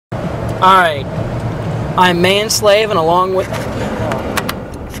Alright. I'm Manslave, and along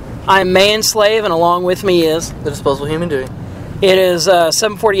with me is the Disposable Human Doing. It is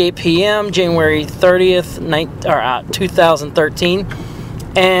 7:48 p.m., January 30th, 2013,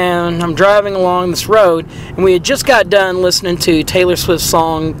 and I'm driving along this road, and we had just got done listening to Taylor Swift's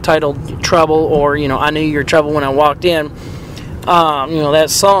song titled Trouble, or, I Knew You Were Trouble When I Walked In, that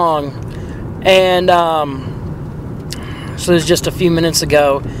song, and so it was just a few minutes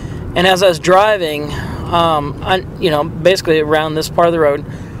ago, and as I was driving, basically around this part of the road,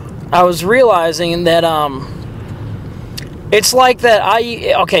 I was realizing that, it's like that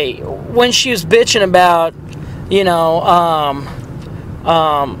when she was bitching about,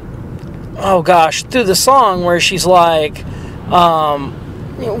 through the song where she's like,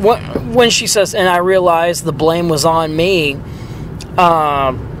 when she says, and I realized the blame was on me,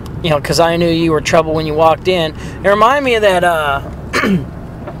 because I knew you were trouble when you walked in. It reminded me of that,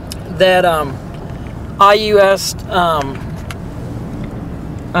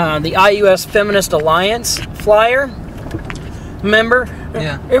 the IUS Feminist Alliance flyer. Remember?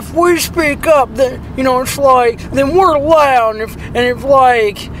 Yeah. If we speak up, then it's like then we're loud, and if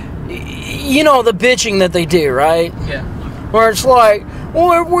like the bitching that they do, right? Yeah. Where it's like,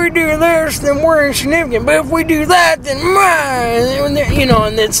 well, if we do this, then we're insignificant, but if we do that, then and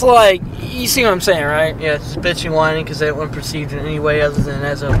it's like, you see what I'm saying, right? Yeah, it's bitching, whining because they don't want to perceived in any way other than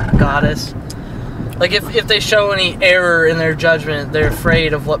as a goddess. Like, if they show any error in their judgment, they're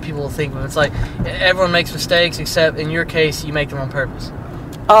afraid of what people will think of them. It's like, everyone makes mistakes, except in your case, you make them on purpose.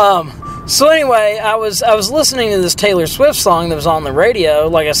 So anyway, I was listening to this Taylor Swift song that was on the radio,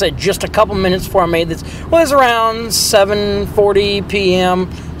 like I said, just a couple minutes before I made this. Well, it was around 7:40 p.m.,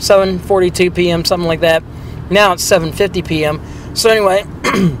 7:42 p.m., something like that. Now it's 7:50 p.m. So anyway,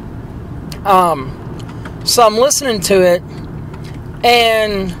 so I'm listening to it,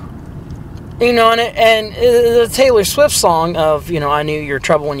 and the Taylor Swift song of, I Knew You Were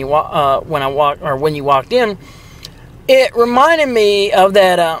Trouble when you walked in. It reminded me of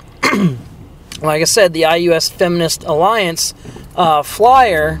that, like I said, the IUS Feminist Alliance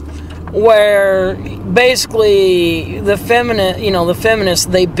flyer, where basically the feminists,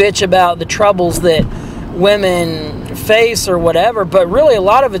 they bitch about the troubles that women face or whatever, but really a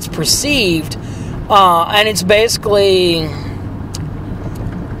lot of it's perceived, and it's basically...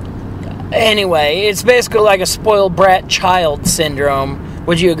 Anyway, it's basically like a spoiled brat child syndrome.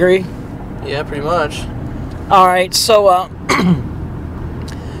 Would you agree? Yeah, pretty much. Alright, so,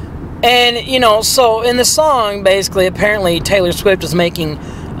 so in the song, basically, apparently Taylor Swift is making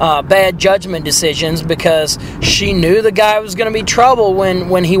bad judgment decisions because she knew the guy was going to be trouble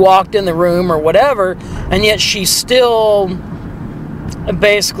when he walked in the room or whatever, and yet she still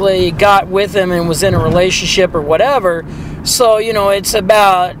basically got with him and was in a relationship or whatever. So, it's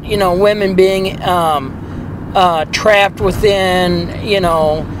about, women being trapped within,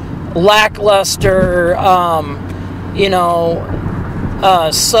 lackluster,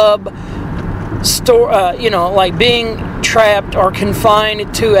 like being trapped or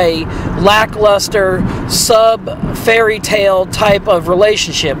confined to a lackluster sub-fairy tale type of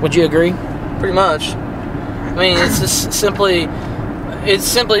relationship. Would you agree? Pretty much. I mean, it's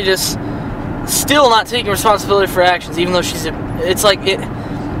simply just still not taking responsibility for actions, even though she's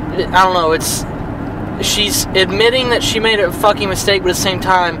admitting that she made a fucking mistake, but at the same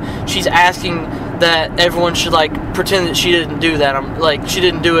time she's asking that everyone should pretend that she didn't do that. She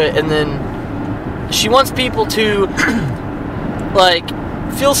didn't do it, and then she wants people to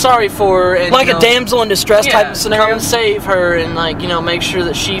feel sorry for her and, a damsel in distress type of scenario. Come and save her and make sure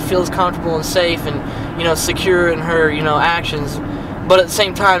that she feels comfortable and safe and secure in her actions. But at the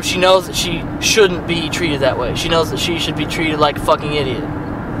same time, she knows that she shouldn't be treated that way. She knows that she should be treated like a fucking idiot.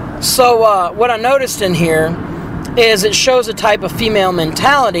 So, what I noticed in here is it shows a type of female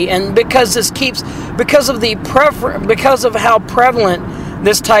mentality, and because of how prevalent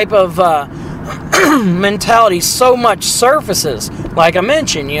this type of mentality so much surfaces. Like I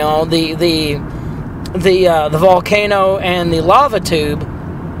mentioned, the volcano and the lava tube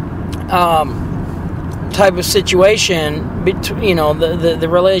type of situation. The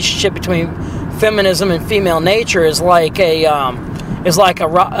relationship between feminism and female nature is like a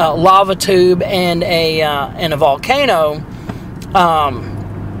lava tube and a volcano,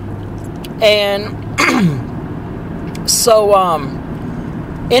 and so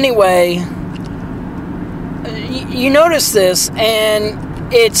anyway, you notice this, and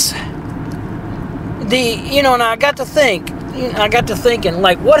it's and I got to thinking,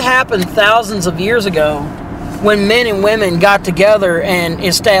 what happened thousands of years ago when men and women got together and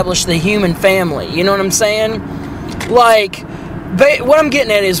established the human family? You know what I'm saying? what I'm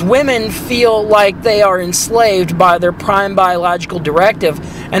getting at is women feel like they are enslaved by their prime biological directive,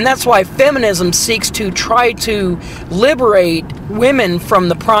 and that's why feminism seeks to try to liberate women from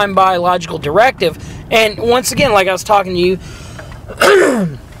the prime biological directive. And once again, like I was talking to you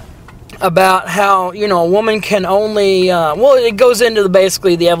about how, you know, a woman can only, well, it goes into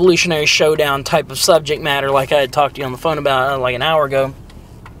basically the evolutionary showdown type of subject matter, like I had talked to you on the phone about like an hour ago.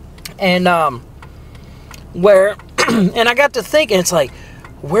 And where, and I got to thinking, it's like,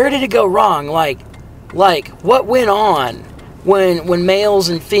 where did it go wrong? Like what went on when males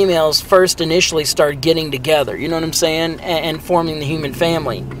and females first initially started getting together? You know what I'm saying? And forming the human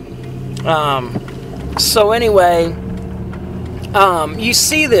family. So anyway, you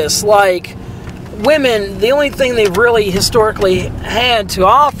see this, like, women, the only thing they've really historically had to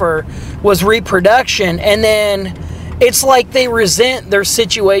offer was reproduction, and then it's like they resent their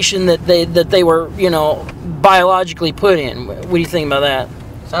situation that they were, you know, biologically put in. What do you think about that?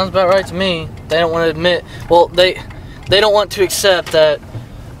 Sounds about right to me. They don't want to admit, well, they don't want to accept that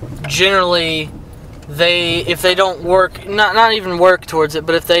generally if they don't work, not even work towards it,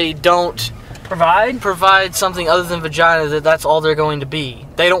 but if they don't provide something other than vagina, that's all they're going to be.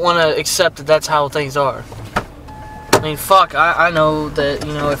 They don't want to accept that that's how things are. I mean, fuck, I know that,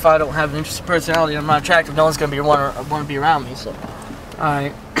 you know, if I don't have an interesting personality and I'm not attractive, no one's going to want to be around me, so.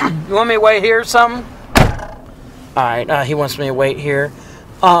 Alright. You want me to wait here or something? Alright, he wants me to wait here.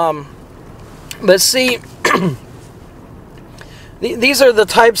 But see, these are the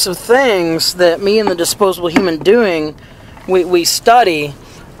types of things that me and the Disposable Human Doing, we study.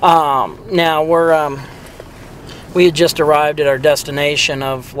 Now we had just arrived at our destination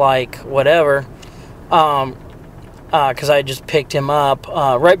of, like, whatever, because I just picked him up,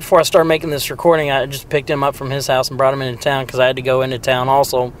 right before I started making this recording. I just picked him up from his house and brought him into town, because I had to go into town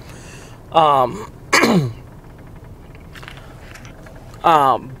also.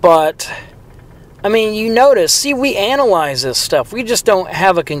 But, I mean, you notice, see, we analyze this stuff. We just don't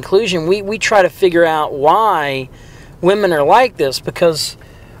have a conclusion. We try to figure out why women are like this, because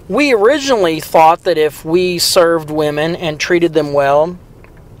we originally thought that if we served women and treated them well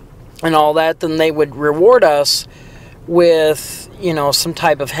and all that, then they would reward us with, you know, some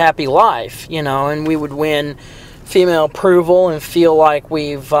type of happy life, you know, and we would win female approval and feel like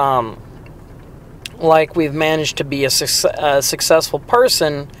we've managed to be a successful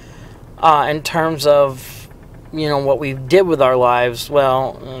person in terms of, you know, what we did with our lives.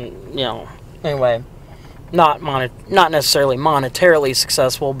 Well, you know, anyway. Not necessarily monetarily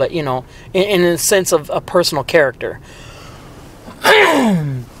successful, but, you know, in the sense of a personal character.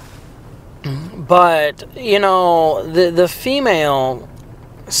 But, you know, the female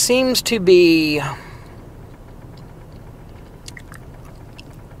seems to be,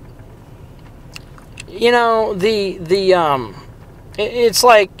 you know, it's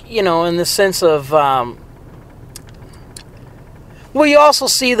like, you know, in the sense of, well, you also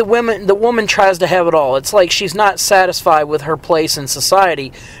see the woman tries to have it all. It's like she's not satisfied with her place in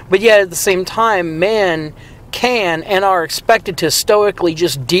society, but yet at the same time, men can and are expected to stoically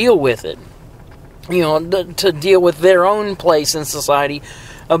just deal with it. You know, to deal with their own place in society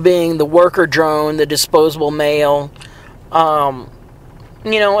of being the worker drone, the disposable male. You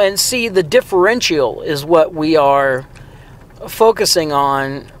know, and see, the differential is what we are focusing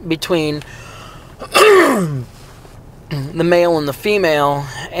on between the male and the female,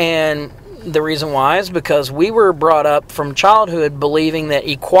 and the reason why is because we were brought up from childhood believing that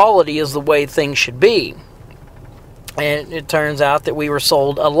equality is the way things should be, and it turns out that we were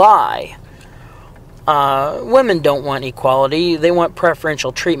sold a lie. Women don't want equality; they want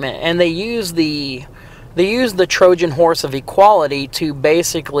preferential treatment, and they use the Trojan horse of equality to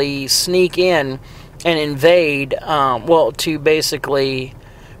basically sneak in and invade.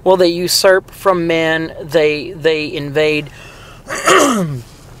 They usurp from men, they invade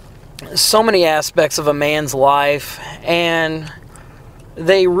so many aspects of a man's life, and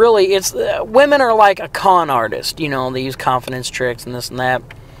they really, women are like a con artist, you know, they use confidence tricks and this and that.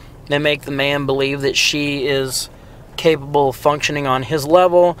 They make the man believe that she is capable of functioning on his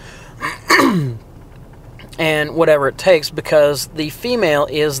level, and whatever it takes, because the female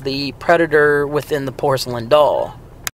is the predator within the porcelain doll.